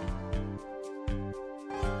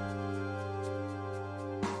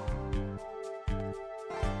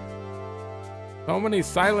 So many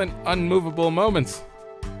silent, unmovable moments.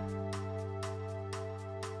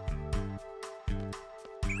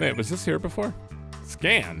 Wait, was this here before?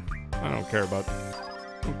 Scan. I don't care about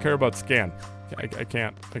scan. I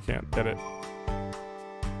can't get it.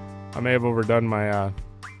 I may have overdone my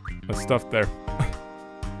my stuff there.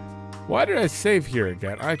 Why did I save here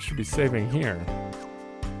again? I should be saving here.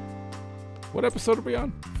 What episode are we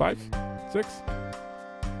on? 5? 6?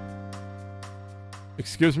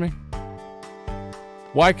 Excuse me?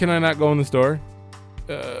 Why can I not go in the store?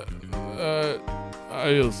 I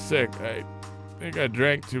feel sick. I think I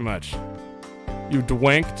drank too much. You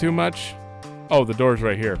dwank too much? Oh, the door's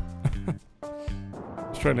right here. I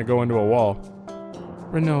was trying to go into a wall.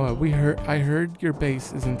 Renoa, I heard your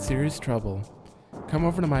base is in serious trouble. Come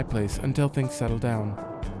over to my place until things settle down.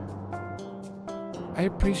 I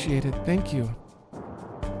appreciate it, thank you.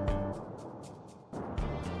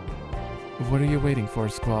 What are you waiting for,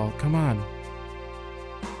 Squall? Come on.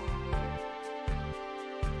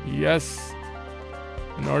 Yes.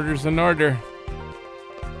 An order's an order.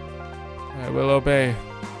 I will obey.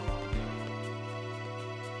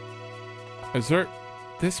 Is there...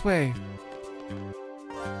 This way.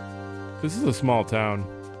 This is a small town.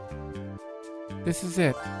 This is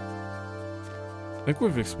it. I think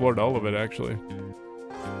we've explored all of it, actually.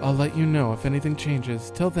 I'll let you know if anything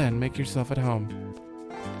changes. Till then, make yourself at home.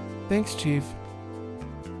 Thanks, Chief.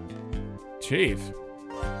 Chief?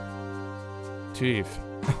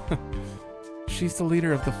 She's the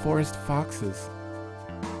leader of the Forest Foxes.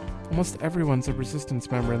 Almost everyone's a resistance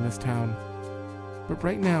member in this town. But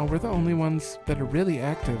right now, we're the only ones that are really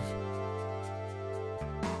active.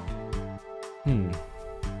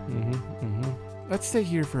 Let's stay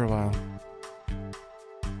here for a while.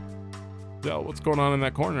 Yeah, what's going on in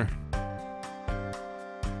that corner?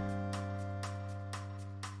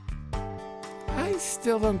 I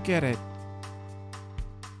still don't get it.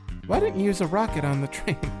 Why didn't you use a rocket on the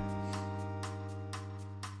train?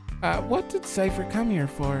 What did Cypher come here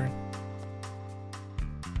for?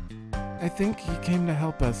 I think he came to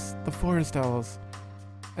help us, the Forest Owls.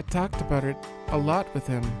 I talked about it a lot with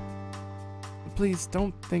him. Please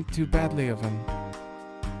don't think too badly of him.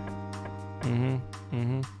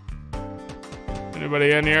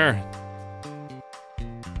 Anybody in here?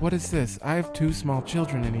 What is this? I have 2 small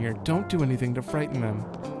children in here. Don't do anything to frighten them.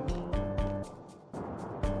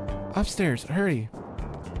 Upstairs, hurry.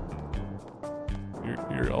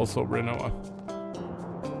 You're also Renoa.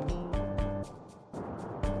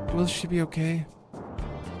 Will she be okay?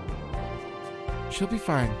 She'll be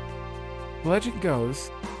fine. The legend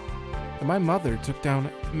goes that my mother took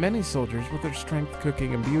down many soldiers with her strength,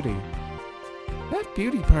 cooking, and beauty. That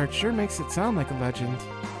beauty part sure makes it sound like a legend.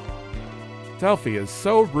 Delphi is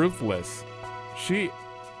so ruthless. She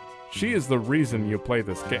is the reason you play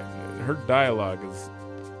this game. Her dialogue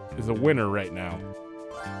is a winner right now.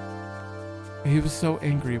 He was so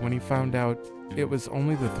angry when he found out it was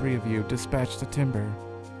only the 3 of you dispatched to Timber.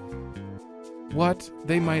 What?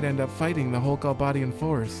 They might end up fighting the whole Galbadian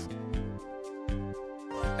force.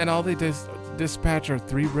 And all they dispatch are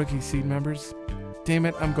 3 rookie seed members? Damn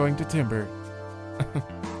it, I'm going to Timber.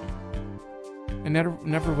 I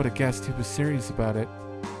never would have guessed he was serious about it.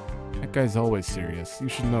 That guy's always serious. You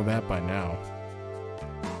should know that by now.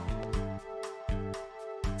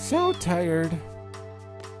 So tired.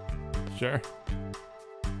 Sure.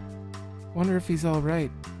 Wonder if he's all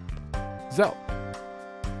right. Zell,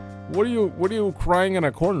 what are you crying in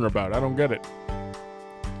a corner about? I don't get it.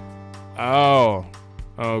 Oh,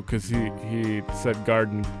 'cause he said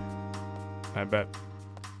garden. I bet.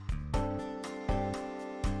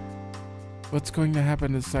 What's going to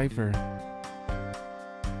happen to Cypher?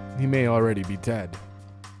 He may already be dead.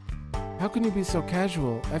 How can you be so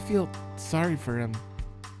casual? I feel sorry for him.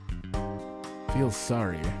 Feel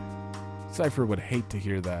sorry? Cypher would hate to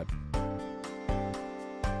hear that.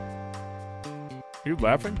 You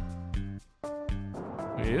laughing?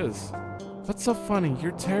 He is. What's so funny?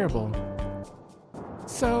 You're terrible.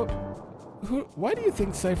 So, why do you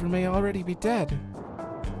think Cypher may already be dead?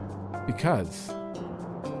 Because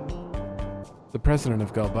the president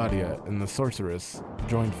of Galbadia and the sorceress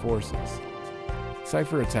joined forces.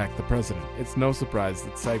 Cypher attacked the president. It's no surprise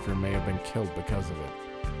that Cypher may have been killed because of it.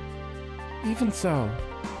 Even so,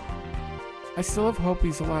 I still have hope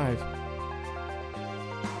he's alive.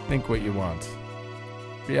 Think what you want.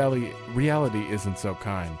 Reality isn't so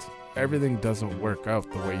kind. Everything doesn't work out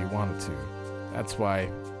the way you want it to. That's why,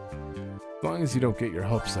 as long as you don't get your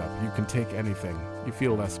hopes up, you can take anything. You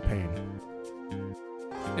feel less pain.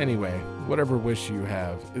 Anyway, whatever wish you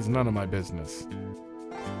have is none of my business.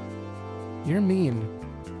 You're mean.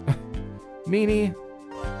 Meanie.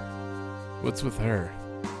 What's with her?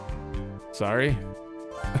 Sorry?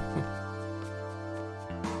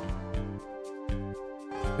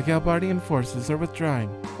 The Galbardian forces are withdrawing.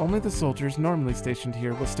 Only the soldiers normally stationed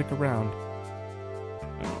here will stick around.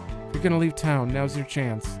 If you're gonna leave town, now's your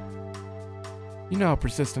chance. You know how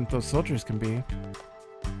persistent those soldiers can be.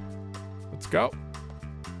 Let's go.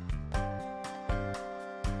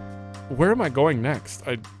 Where am I going next?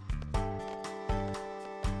 I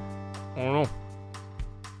don't know.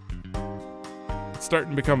 It's starting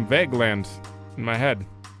to become vague land in my head.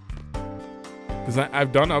 Because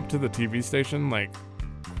I've done up to the TV station like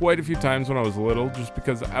quite a few times when I was little, just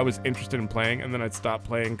because I was interested in playing, and then I'd stop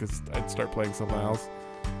playing because I'd start playing something else.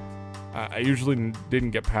 I usually didn't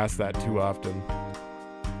get past that too often.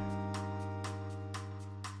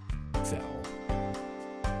 Zell.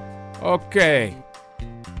 Okay.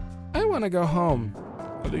 I want to go home.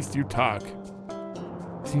 At least you talk.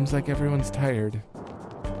 Seems like everyone's tired.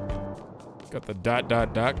 Got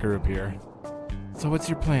the ... group here. So what's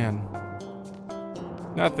your plan?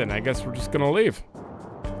 Nothing. I guess we're just gonna leave.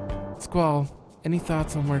 Squall, any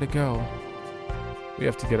thoughts on where to go? We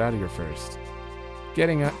have to get out of here first.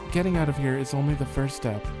 Getting out of here is only the first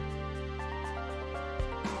step.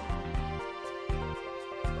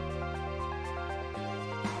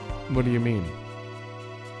 What do you mean?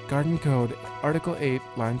 Garden Code, Article 8,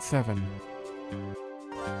 Line 7.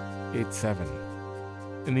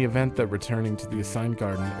 8-7. In the event that returning to the assigned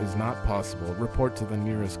garden is not possible, report to the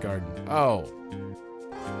nearest garden. Oh!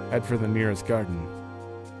 Head for the nearest garden.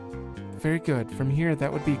 Very good. From here,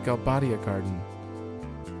 that would be Galbadia Garden.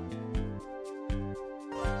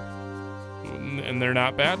 And they're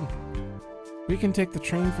not bad? We can take the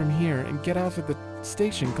train from here and get off at the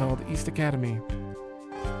station called East Academy.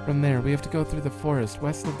 From there, we have to go through the forest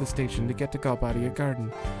west of the station to get to Galbadia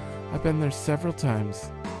Garden. I've been there several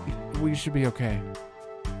times. We should be okay.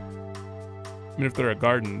 I mean, if they're a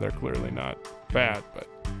garden, they're clearly not bad, but...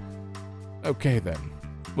 Okay, then.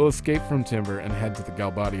 We'll escape from Timber and head to the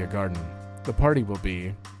Galbadia Garden. The party will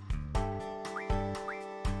be...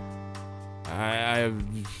 I have...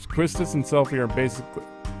 Quistis and Selfie are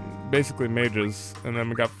basically mages, and then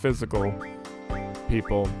we got physical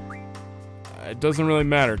people. It doesn't really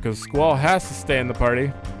matter, because Squall has to stay in the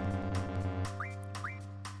party.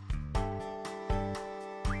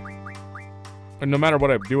 And no matter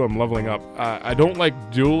what I do, I'm leveling up. I don't like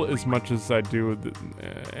Duel as much as I do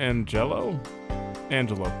Angelo.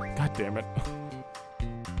 God damn it.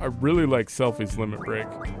 I really like Selfie's Limit Break.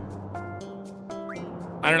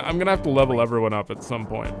 I don't know, I'm gonna have to level everyone up at some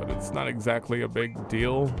point, but it's not exactly a big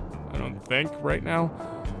deal, I don't think, right now.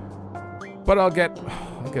 But I'll get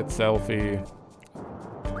Selfie.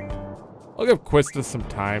 I'll give Quistis some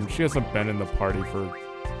time. She hasn't been in the party for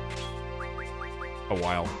a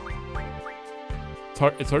while.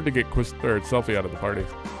 It's hard to get Selfie out of the party.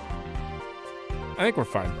 I think we're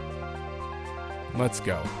fine. Let's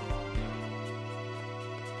go.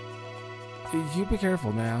 You be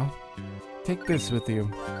careful now. Take this with you.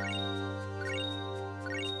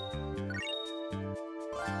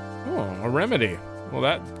 Oh, a remedy. Well,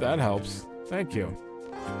 that helps. Thank you.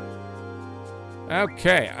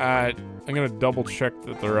 Okay, I'm gonna double check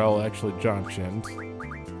that they're all actually junctioned.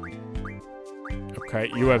 Okay,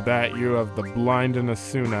 you have that. You have the Blind and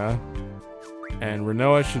Asuna. And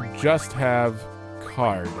Renoa should just have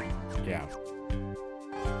Card. Yeah.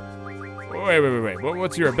 Wait.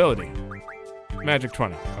 What's your ability? Magic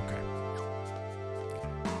 20. Okay.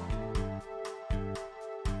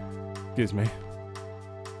 Excuse me.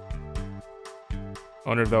 I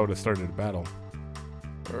wonder if that would have started a battle.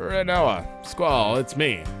 Renoa, Squall, it's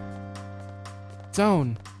me.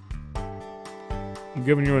 Zone. I'm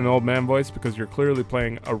giving you an old man voice because you're clearly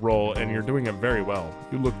playing a role and you're doing it very well.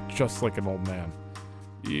 You look just like an old man.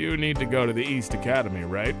 You need to go to the East Academy,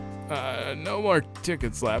 right? No more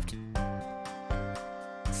tickets left.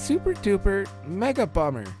 Super duper mega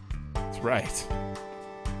bummer. That's right.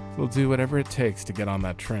 We'll do whatever it takes to get on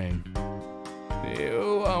that train.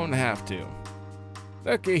 You won't have to.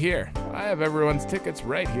 Looky here. I have everyone's tickets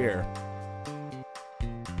right here.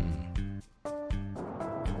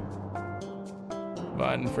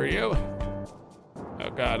 One for you. Oh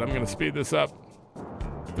god, I'm gonna speed this up.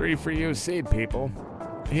 3 for you, seed people.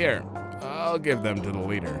 Here, I'll give them to the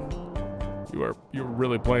leader. You're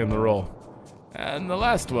really playing the role. And the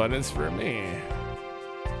last one is for me.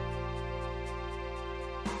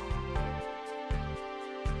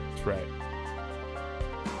 That's right.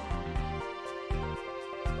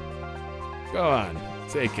 Go on,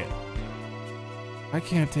 take it. I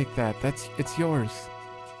can't take that. It's yours.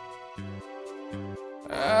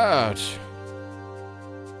 Ouch.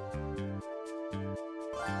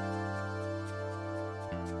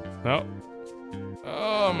 No.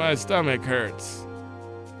 Oh, my stomach hurts.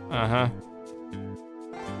 Uh-huh.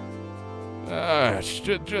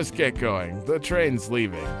 Just get going. The train's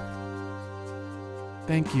leaving.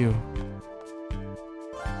 Thank you.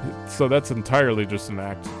 So that's entirely just an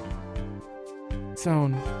act.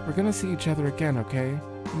 Zone, we're gonna see each other again, okay?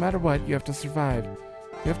 No matter what, you have to survive.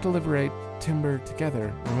 You have to liberate Timber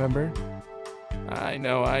together, remember? I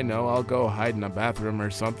know. I'll go hide in a bathroom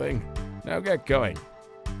or something. Now get going.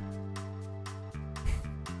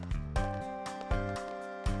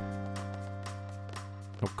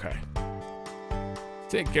 Okay.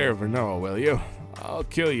 Take care of Renoa, will you? I'll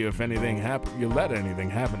kill you if you let anything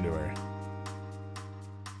happen to her.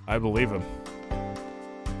 I believe him.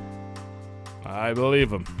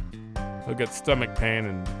 He'll get stomach pain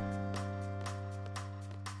and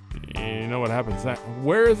you know what happens next.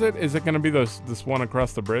 Where is it? Is it gonna be this one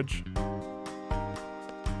across the bridge?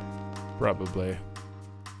 Probably.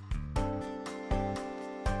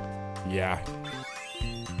 Yeah.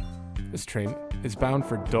 This train is bound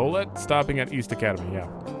for Dolet, stopping at East Academy, yeah.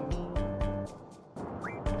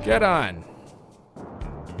 Get on!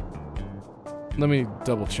 Let me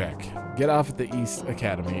double check. Get off at the East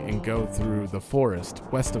Academy and go through the forest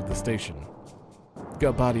west of the station.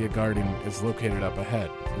 Galbadia Garden is located up ahead.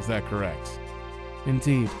 Is that correct?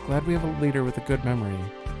 Indeed. Glad we have a leader with a good memory.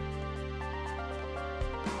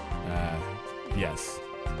 Yes.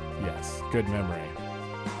 Yes, good memory.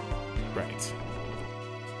 Right.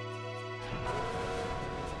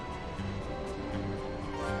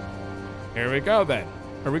 Here we go then.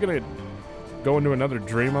 Are we gonna go into another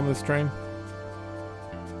dream on this train?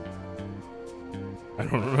 I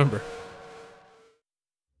don't remember.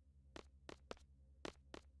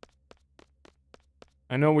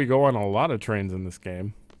 I know we go on a lot of trains in this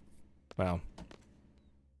game. Well,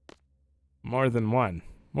 more than one.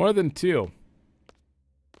 More than 2.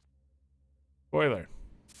 Spoiler.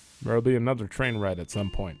 There'll be another train ride at some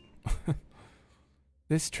point.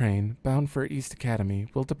 This train, bound for East Academy,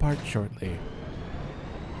 will depart shortly.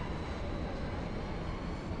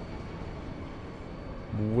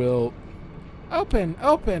 Will... Open!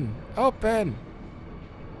 Open! Open!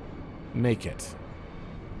 Make it.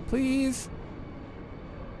 Please?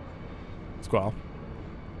 Squall.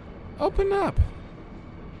 Open up!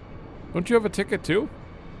 Don't you have a ticket too?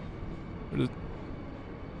 Or just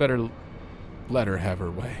better let her have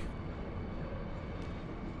her way.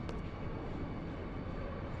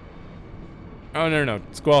 Oh, no.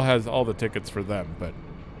 Squall has all the tickets for them, but...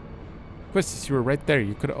 Quistis, you were right there.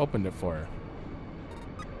 You could have opened it for her.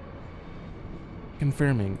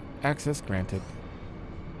 Confirming. Access granted.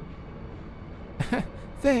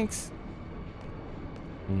 Thanks.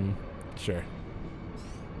 Sure.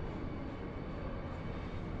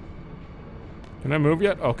 Can I move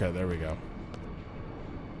yet? Okay, there we go.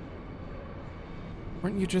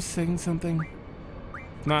 Weren't you just saying something?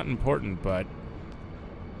 It's not important, but...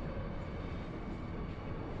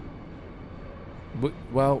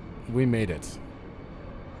 Well, we made it.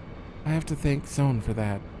 I have to thank Zone for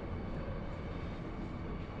that.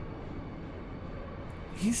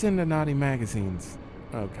 He's into naughty magazines.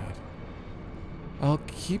 Oh, God. I'll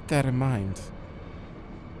keep that in mind.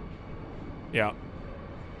 Yeah.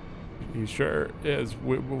 He sure is.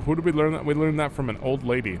 Who did we learn that? We learned that from an old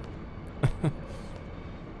lady.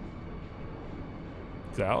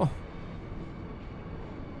 Zal?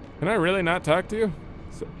 Can I really not talk to you?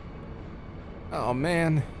 Oh,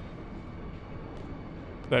 man.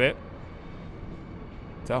 Is that it?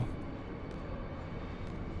 Tell.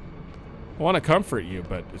 I want to comfort you,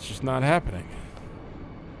 but it's just not happening.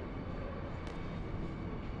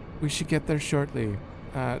 We should get there shortly,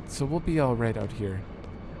 so we'll be all right out here.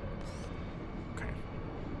 Okay.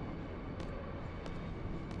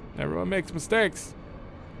 Everyone makes mistakes.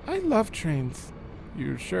 I love trains.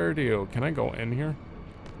 You sure do. Can I go in here?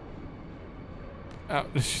 Oh,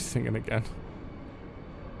 she's singing again.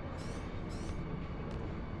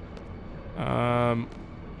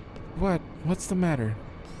 What? What's the matter?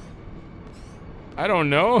 I don't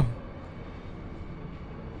know.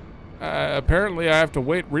 Apparently I have to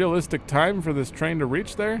wait realistic time for this train to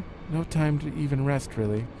reach there. No time to even rest,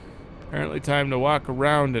 really. Apparently time to walk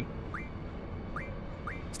around and...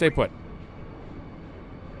 Stay put.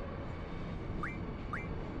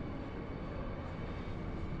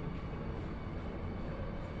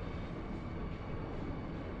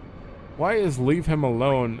 Why is leave him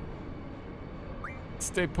alone?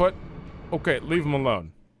 Stay put. Okay, leave him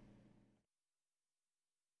alone.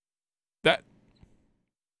 That...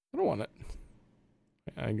 I don't want it.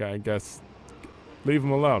 I guess... Leave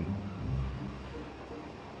him alone.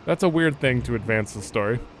 That's a weird thing to advance the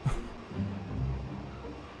story.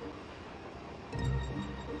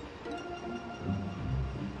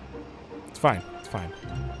 It's fine. It's fine.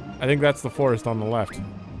 I think that's the forest on the left.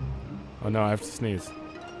 Oh no, I have to sneeze.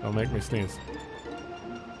 Don't make me sneeze.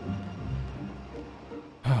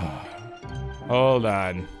 Hold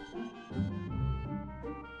on.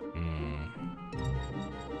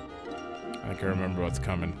 I can remember what's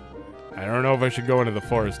coming. I don't know if I should go into the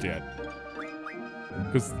forest yet.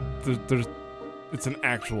 Because it's an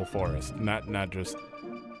actual forest, not just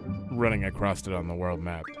running across it on the world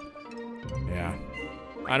map. Yeah.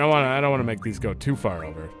 I don't want to make these go too far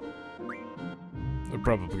over. They're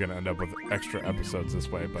probably going to end up with extra episodes this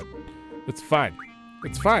way, but it's fine.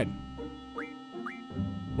 It's fine.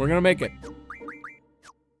 We're going to make it.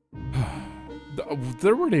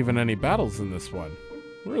 There weren't even any battles in this one,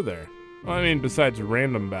 were there? Well, I mean, besides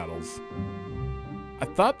random battles. I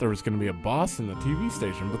thought there was going to be a boss in the TV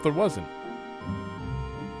station, but there wasn't.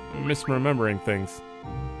 I'm misremembering things.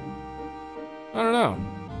 I don't know.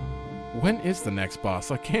 When is the next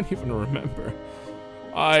boss? I can't even remember.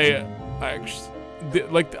 I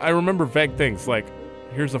remember vague things, like,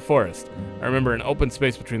 here's a forest. I remember an open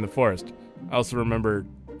space between the forest. I also remember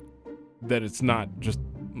that it's not just,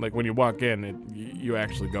 like, when you walk in, you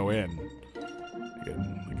actually go in.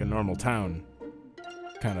 Like a normal town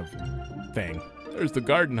kind of thing. There's the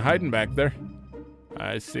garden hiding back there.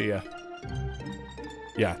 I see ya.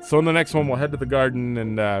 Yeah, so in the next one, we'll head to the garden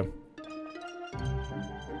and, I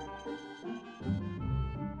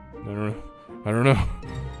don't know.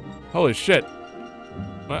 Holy shit.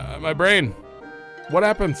 My brain. What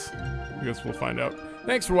happens? I guess we'll find out.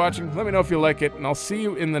 Thanks for watching. Let me know if you like it, and I'll see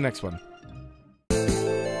you in the next one.